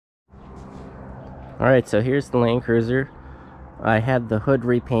Alright, so here's the Land Cruiser. I had the hood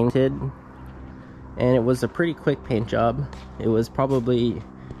repainted, and it was a pretty quick paint job. It was probably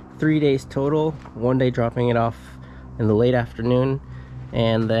 3 days total, 1 day dropping it off in the late afternoon,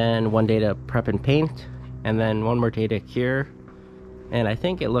 and then 1 day to prep and paint, and then 1 more day to cure. And I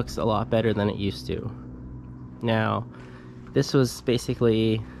think it looks a lot better than it used to. Now, this was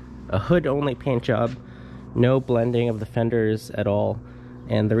basically a hood only paint job, no blending of the fenders at all.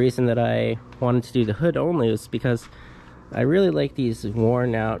 And the reason that I wanted to do the hood only was because I really like these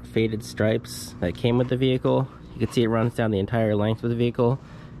worn out faded stripes that came with the vehicle. You can see it runs down the entire length of the vehicle,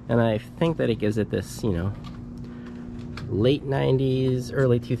 and I think that it gives it this, you know, late 90s,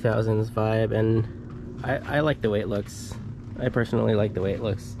 early 2000s vibe, and I like the way it looks. I personally like the way it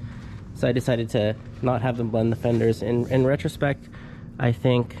looks. So I decided to not have them blend the fenders. In retrospect, I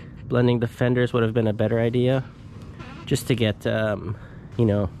think blending the fenders would have been a better idea, just to get you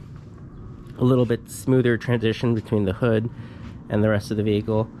know, a little bit smoother transition between the hood and the rest of the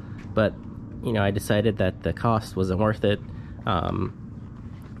vehicle. But you know, I decided that the cost wasn't worth it,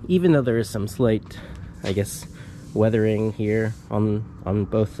 even though there is some slight, I guess, weathering here on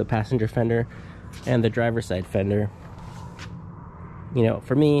both the passenger fender and the driver's side fender. You know,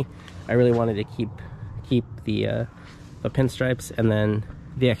 for me, I really wanted to keep the pinstripes, and then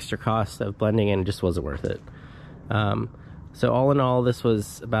the extra cost of blending in just wasn't worth it. So all in all, this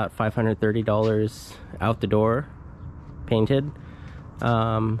was about $530 out the door, painted,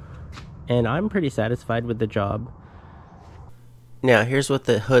 and I'm pretty satisfied with the job. Now here's what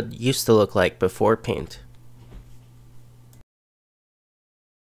the hood used to look like before paint.